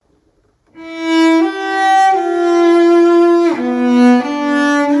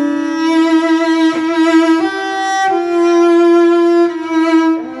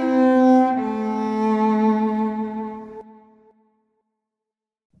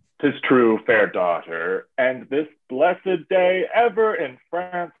'Tis true, fair daughter, and this blessed day ever in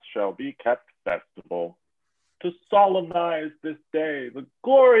France shall be kept festival. To solemnize this day, the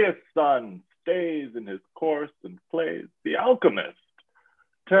glorious sun stays in his course and plays the alchemist,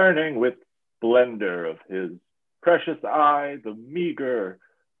 turning with splendor of his precious eye the meager,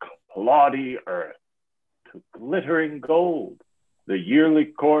 cloddy earth to glittering gold. The yearly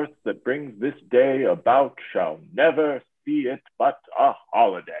course that brings this day about shall never see it but a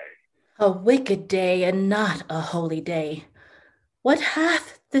holiday. A wicked day and not a holy day. What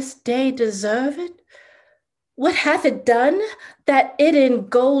hath this day deserved? What hath it done that it in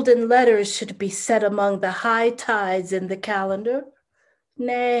golden letters should be set among the high tides in the calendar?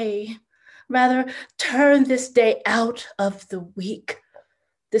 Nay, rather turn this day out of the week,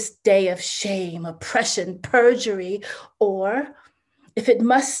 this day of shame, oppression, perjury, or, if it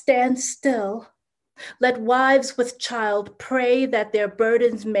must stand still, let wives with child pray that their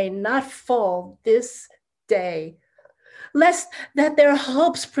burdens may not fall this day, lest that their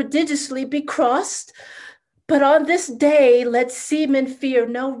hopes prodigiously be crossed. But on this day let seamen fear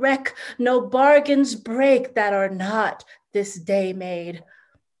no wreck, no bargains break that are not this day made.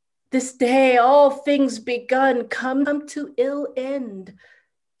 This day all things begun come to ill end.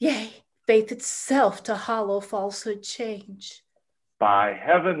 Yea, faith itself to hollow falsehood change. By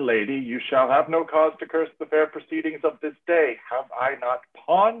heaven, lady, you shall have no cause to curse the fair proceedings of this day. Have I not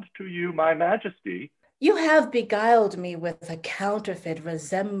pawned to you my majesty? You have beguiled me with a counterfeit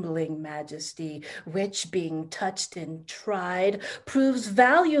resembling majesty, which, being touched and tried, proves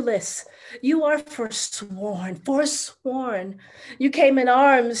valueless. You are forsworn, forsworn. You came in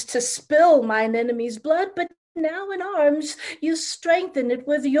arms to spill mine enemy's blood, but now in arms you strengthen it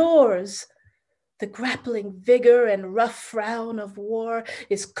with yours. The grappling vigor and rough frown of war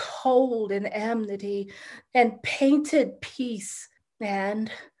is cold in amity and painted peace,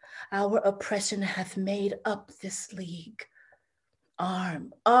 and our oppression hath made up this league.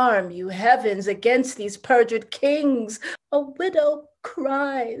 Arm, arm, you heavens, against these perjured kings. A widow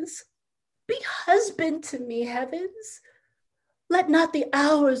cries. Be husband to me, heavens. Let not the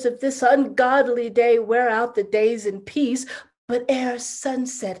hours of this ungodly day wear out the days in peace, but ere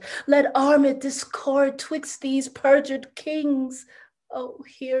sunset, let armed discord twixt these perjured kings. Oh,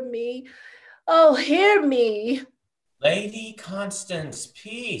 hear me. Oh, hear me. Lady Constance,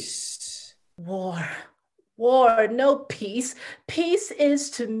 peace. War, war, no peace. Peace is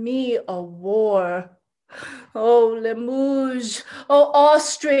to me a war. Oh, Limoges, oh,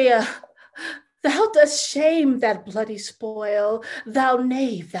 Austria, thou dost shame that bloody spoil, thou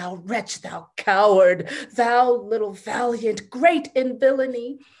knave, thou wretch, thou coward, thou little valiant, great in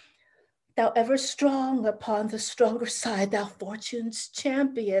villainy. Thou ever strong upon the stronger side, thou fortune's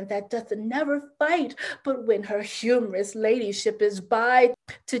champion that doth never fight, but when her humorous ladyship is by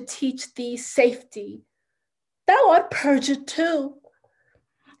to teach thee safety. Thou art perjured too,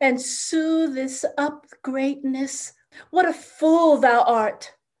 and sue this up greatness. What a fool thou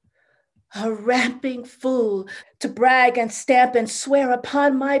art! A ramping fool to brag and stamp and swear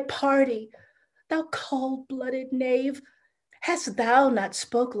upon my party. Thou cold-blooded knave, hast thou not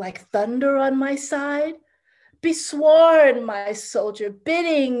spoke like thunder on my side? Be sworn, my soldier,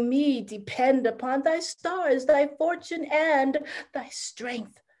 bidding me depend upon thy stars, thy fortune, and thy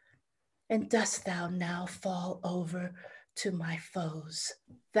strength. And dost thou now fall over to my foes?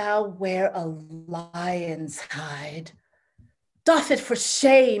 Thou wear a lion's hide. Doff it for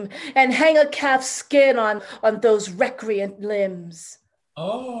shame, and hang a calf's skin on those recreant limbs.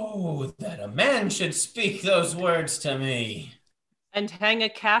 Oh, that a man should speak those words to me. And hang a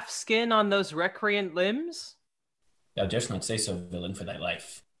calf skin on those recreant limbs? Thou durst not say so, villain, for thy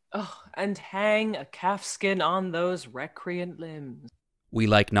life. Oh, and hang a calf skin on those recreant limbs. We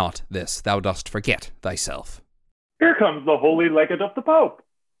like not this. Thou dost forget thyself. Here comes the holy legate of the Pope.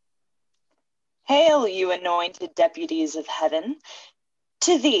 Hail, you anointed deputies of heaven.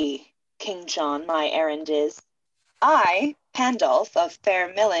 To thee, King John, my errand is. I, Pandulph of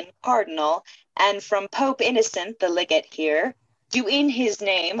Fair Millen, Cardinal, and from Pope Innocent the legate here, do in his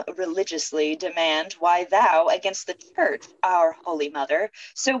name religiously demand why thou against the church, our holy mother,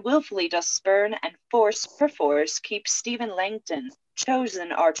 so willfully dost spurn and force perforce keep Stephen Langton,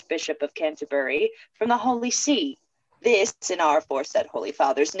 chosen Archbishop of Canterbury, from the Holy See. This, in our aforesaid Holy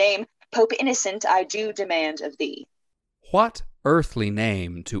Father's name, Pope Innocent, I do demand of thee. What earthly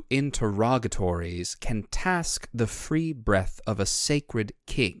name to interrogatories can task the free breath of a sacred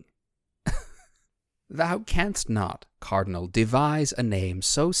king? Thou canst not, Cardinal, devise a name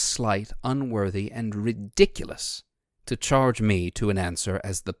so slight, unworthy, and ridiculous to charge me to an answer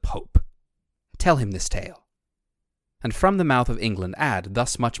as the Pope. Tell him this tale. and from the mouth of England add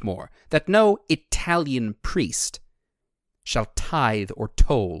thus much more, that no Italian priest shall tithe or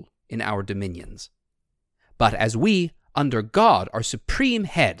toll in our dominions. But as we, under God, are supreme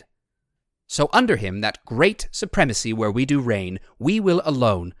head, so under him that great supremacy where we do reign, we will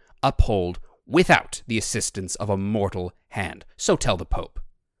alone uphold without the assistance of a mortal hand. So tell the Pope.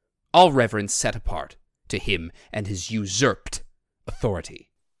 All reverence set apart to him and his usurped authority.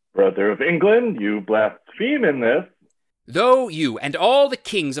 Brother of England, you blaspheme in this. Though you and all the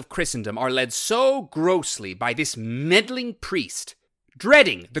kings of Christendom are led so grossly by this meddling priest,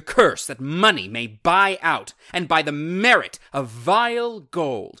 dreading the curse that money may buy out, and by the merit of vile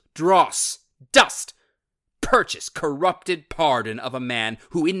gold, dross, dust, purchase corrupted pardon of a man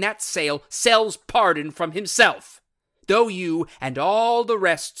who in that sale sells pardon from himself, though you and all the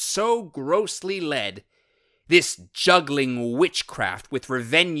rest so grossly led, this juggling witchcraft with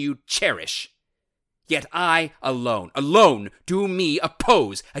revenue cherish, yet I alone do me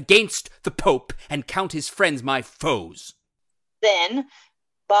oppose against the Pope and count his friends my foes. Then,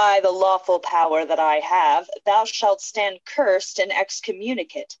 by the lawful power that I have, thou shalt stand cursed and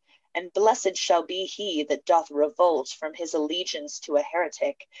excommunicate, and blessed shall be he that doth revolt from his allegiance to a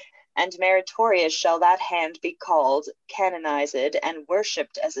heretic, and meritorious shall that hand be called, canonized, and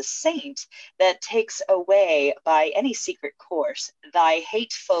worshipped as a saint that takes away by any secret course thy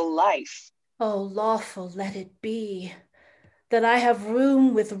hateful life. Oh, lawful let it be, that I have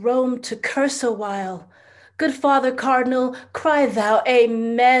room with Rome to curse a while. Good Father Cardinal, cry thou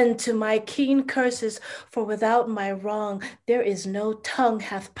amen to my keen curses, for without my wrong there is no tongue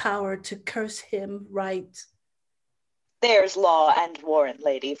hath power to curse him right. There's law and warrant,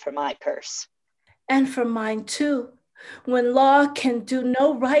 lady, for my curse. And for mine too. When law can do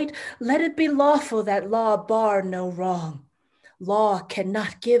no right, let it be lawful that law bar no wrong. Law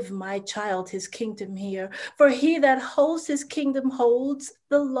cannot give my child his kingdom here, for he that holds his kingdom holds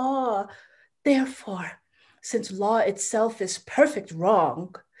the law. Therefore, since law itself is perfect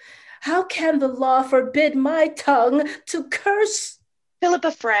wrong, how can the law forbid my tongue to curse? Philip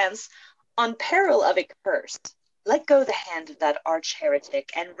of France, on peril of a curse, let go the hand of that arch heretic,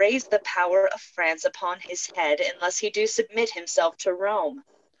 and raise the power of France upon his head, unless he do submit himself to Rome.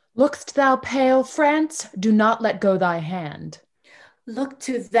 Look'st thou pale, France? Do not let go thy hand. Look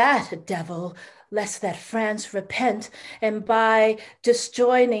to that, devil, lest that France repent, and by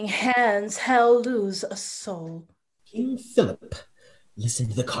disjoining hands hell lose a soul. King Philip, listen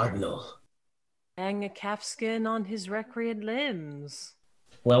to the cardinal. Hang a calfskin on his recreant limbs.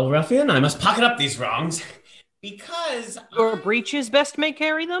 Well, ruffian, I must pocket up these wrongs, because Your breeches best may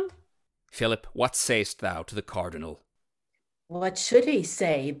carry them? Philip, what sayest thou to the cardinal? What should he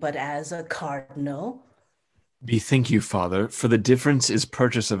say but as a cardinal? Bethink you, father, for the difference is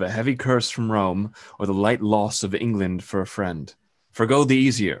purchase of a heavy curse from Rome, or the light loss of England for a friend. Forgo the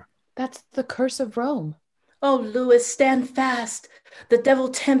easier. That's the curse of Rome. Oh, Louis, stand fast. The devil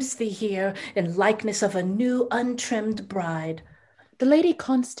tempts thee here in likeness of a new untrimmed bride. The Lady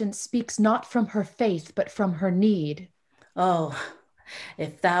Constance speaks not from her faith, but from her need. Oh,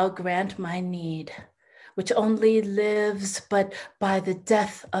 if thou grant my need, which only lives but by the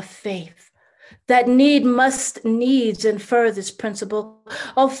death of faith, that need must needs infer this principle.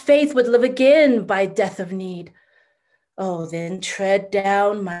 Oh, faith would live again by death of need. Oh, then tread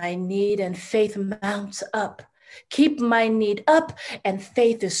down my need, and faith mounts up. Keep my need up, and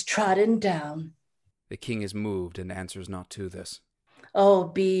faith is trodden down. The king is moved and answers not to this.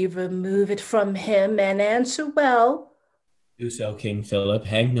 Oh, remove it from him, and answer well. do so, King Philip.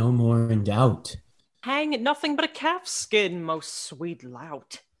 Hang no more in doubt. Hang at nothing but a calfskin, most sweet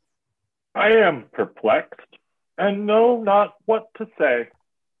lout. I am perplexed, and know not what to say.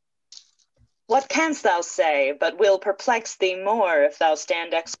 What canst thou say, but will perplex thee more if thou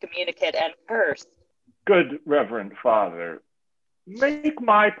stand excommunicate and cursed? Good Reverend Father, make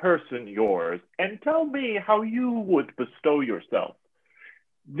my person yours, and tell me how you would bestow yourself.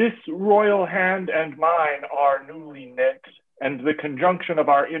 This royal hand and mine are newly knit, and the conjunction of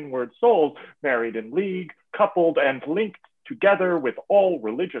our inward souls, married in league, coupled and linked together with all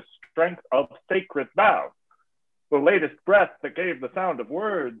religious strength of sacred vow. The latest breath that gave the sound of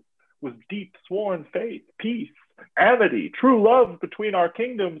words was deep sworn faith, peace, amity, true love between our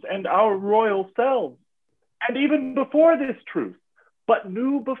kingdoms and our royal selves. And even before this truth, but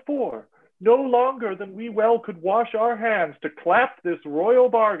knew before, no longer than we well could wash our hands to clap this royal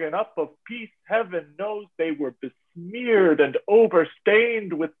bargain up of peace, heaven knows they were besmeared and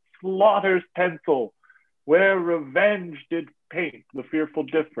overstained with slaughter's pencil, where revenge did paint the fearful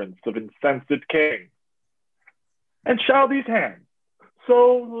difference of incensed kings. And shall these hands,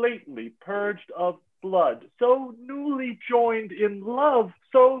 so lately purged of blood, so newly joined in love,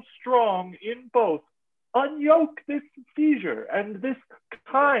 so strong in both, unyoke this seizure and this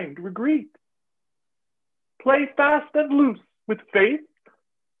kind regret. Play fast and loose with faith,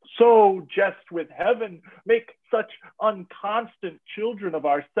 so jest with heaven, make such unconstant children of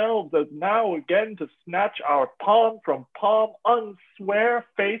ourselves as now again to snatch our palm from palm, unswear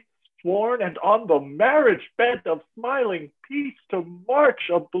faith sworn, and on the marriage bed of smiling peace to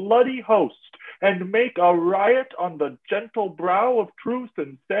march a bloody host, and make a riot on the gentle brow of true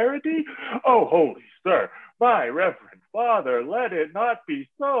sincerity? Oh, holy sir, my reverend father, let it not be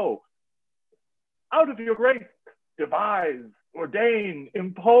so. Out of your grace, devise, ordain,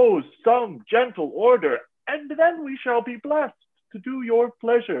 impose some gentle order, and then we shall be blessed to do your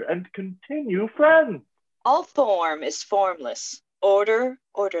pleasure and continue friends. All form is formless, order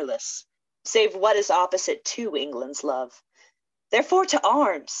orderless, save what is opposite to England's love. Therefore to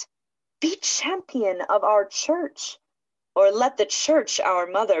arms, be champion of our church, or let the church, our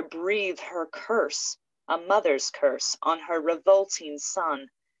mother, breathe her curse, a mother's curse, on her revolting son.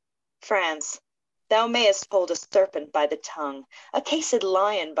 France, thou mayest hold a serpent by the tongue, a cased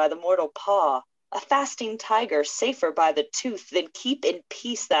lion by the mortal paw, a fasting tiger safer by the tooth, than keep in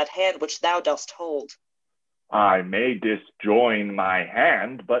peace that hand which thou dost hold. I may disjoin my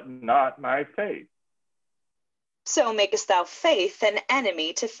hand, but not my faith. So makest thou faith an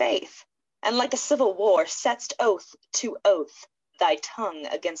enemy to faith, and like a civil war sett'st oath to oath, thy tongue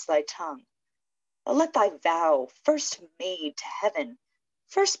against thy tongue. But let thy vow, first made to heaven,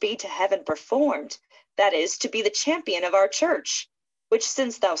 first be to heaven performed, that is, to be the champion of our church, which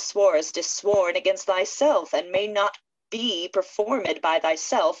since thou sworest is sworn against thyself, and may not be performed by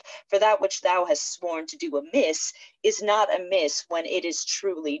thyself, for that which thou hast sworn to do amiss is not amiss when it is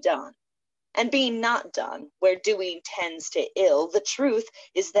truly done. And being not done, where doing tends to ill, the truth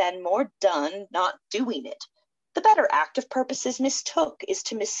is then more done not doing it. The better act of purposes mistook is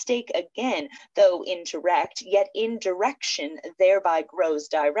to mistake again, though indirect, yet indirection thereby grows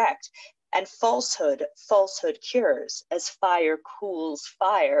direct. And falsehood cures, as fire cools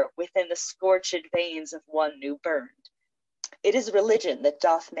fire within the scorched veins of one new burned. It is religion that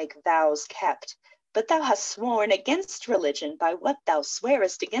doth make vows kept, but thou hast sworn against religion by what thou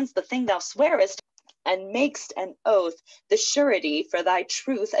swearest against the thing thou swearest, and makest an oath the surety for thy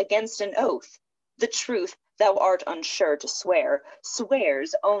truth against an oath. The truth thou art unsure to swear,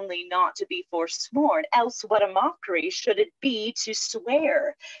 swears only not to be forsworn, else what a mockery should it be to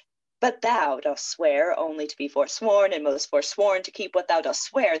swear. But thou dost swear only to be forsworn, and most forsworn to keep what thou dost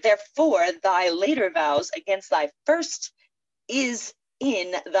swear. Therefore thy later vows against thy first is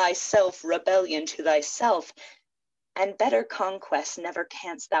in thyself rebellion to thyself, and better conquest never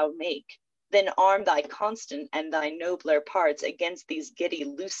canst thou make than arm thy constant and thy nobler parts against these giddy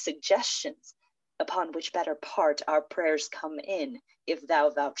loose suggestions, upon which better part our prayers come in, if thou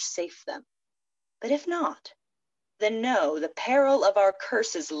vouchsafe them. But if not, then know the peril of our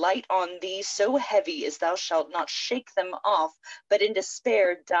curses light on thee so heavy as thou shalt not shake them off, but in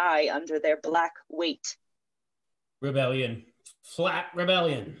despair die under their black weight. Rebellion. Flat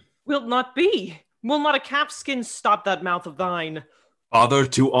rebellion. Wilt not be? Will not a calfskin stop that mouth of thine? Father,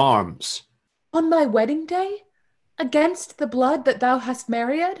 to arms. On my wedding day? Against the blood that thou hast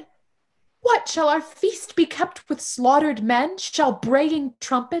married? What, shall our feast be kept with slaughtered men? Shall braying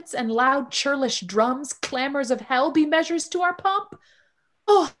trumpets and loud churlish drums, clamors of hell, be measures to our pomp?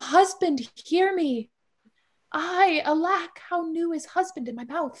 Oh, husband, hear me. Ay, alack, how new is husband in my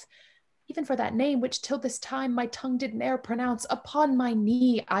mouth, even for that name which till this time my tongue did ne'er pronounce. Upon my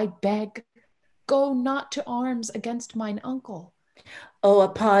knee I beg, go not to arms against mine uncle. Oh,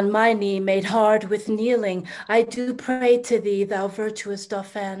 upon my knee, made hard with kneeling, I do pray to thee, thou virtuous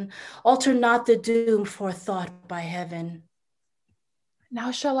Dauphin, alter not the doom forethought by heaven.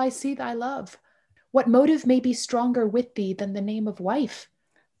 Now shall I see thy love. What motive may be stronger with thee than the name of wife?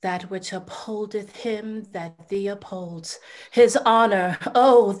 That which upholdeth him that thee upholds. His honor,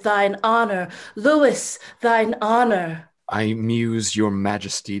 oh, thine honor, Louis, thine honor. I muse your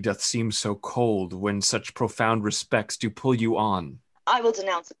majesty doth seem so cold, when such profound respects do pull you on. I will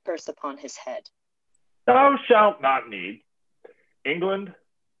denounce a curse upon his head. Thou shalt not need. England,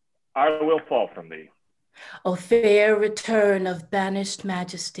 I will fall from thee. O fair return of banished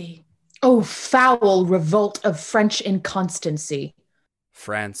majesty. O foul revolt of French inconstancy.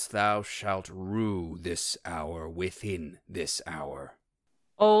 France, thou shalt rue this hour within this hour.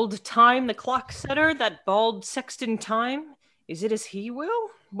 Old Time the clock setter, that bald sexton Time, is it as he will?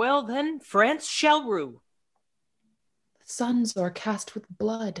 Well then, France shall rue. The suns o'ercast with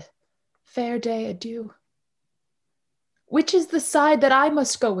blood. Fair day, adieu. Which is the side that I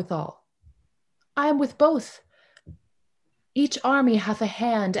must go withal? I am with both. Each army hath a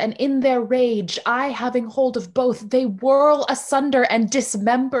hand, and in their rage, I having hold of both, they whirl asunder and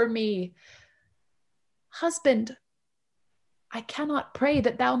dismember me. Husband, I cannot pray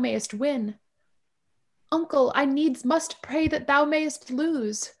that thou mayest win. Uncle, I needs must pray that thou mayest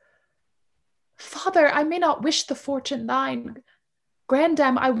lose. Father, I may not wish the fortune thine.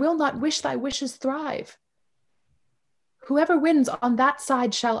 Grandam, I will not wish thy wishes thrive. Whoever wins on that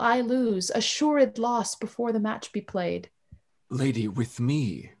side shall I lose, assured loss before the match be played. Lady, with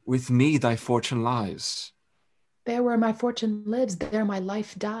me thy fortune lies. There where my fortune lives, there my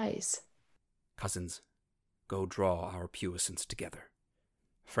life dies. Cousins, go draw our puissance together.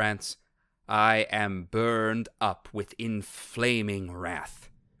 France, I am burned up with inflaming wrath,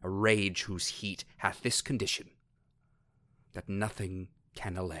 a rage whose heat hath this condition, that nothing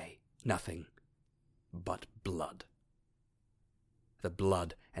can allay, nothing but blood. The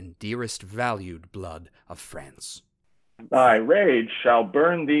blood and dearest valued blood of France. Thy rage shall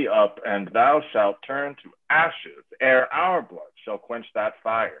burn thee up, and thou shalt turn to ashes, ere our blood shall quench that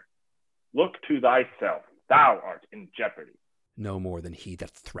fire. Look to thyself, thou art in jeopardy. No more than he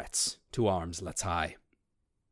that threats. To arms let's hie.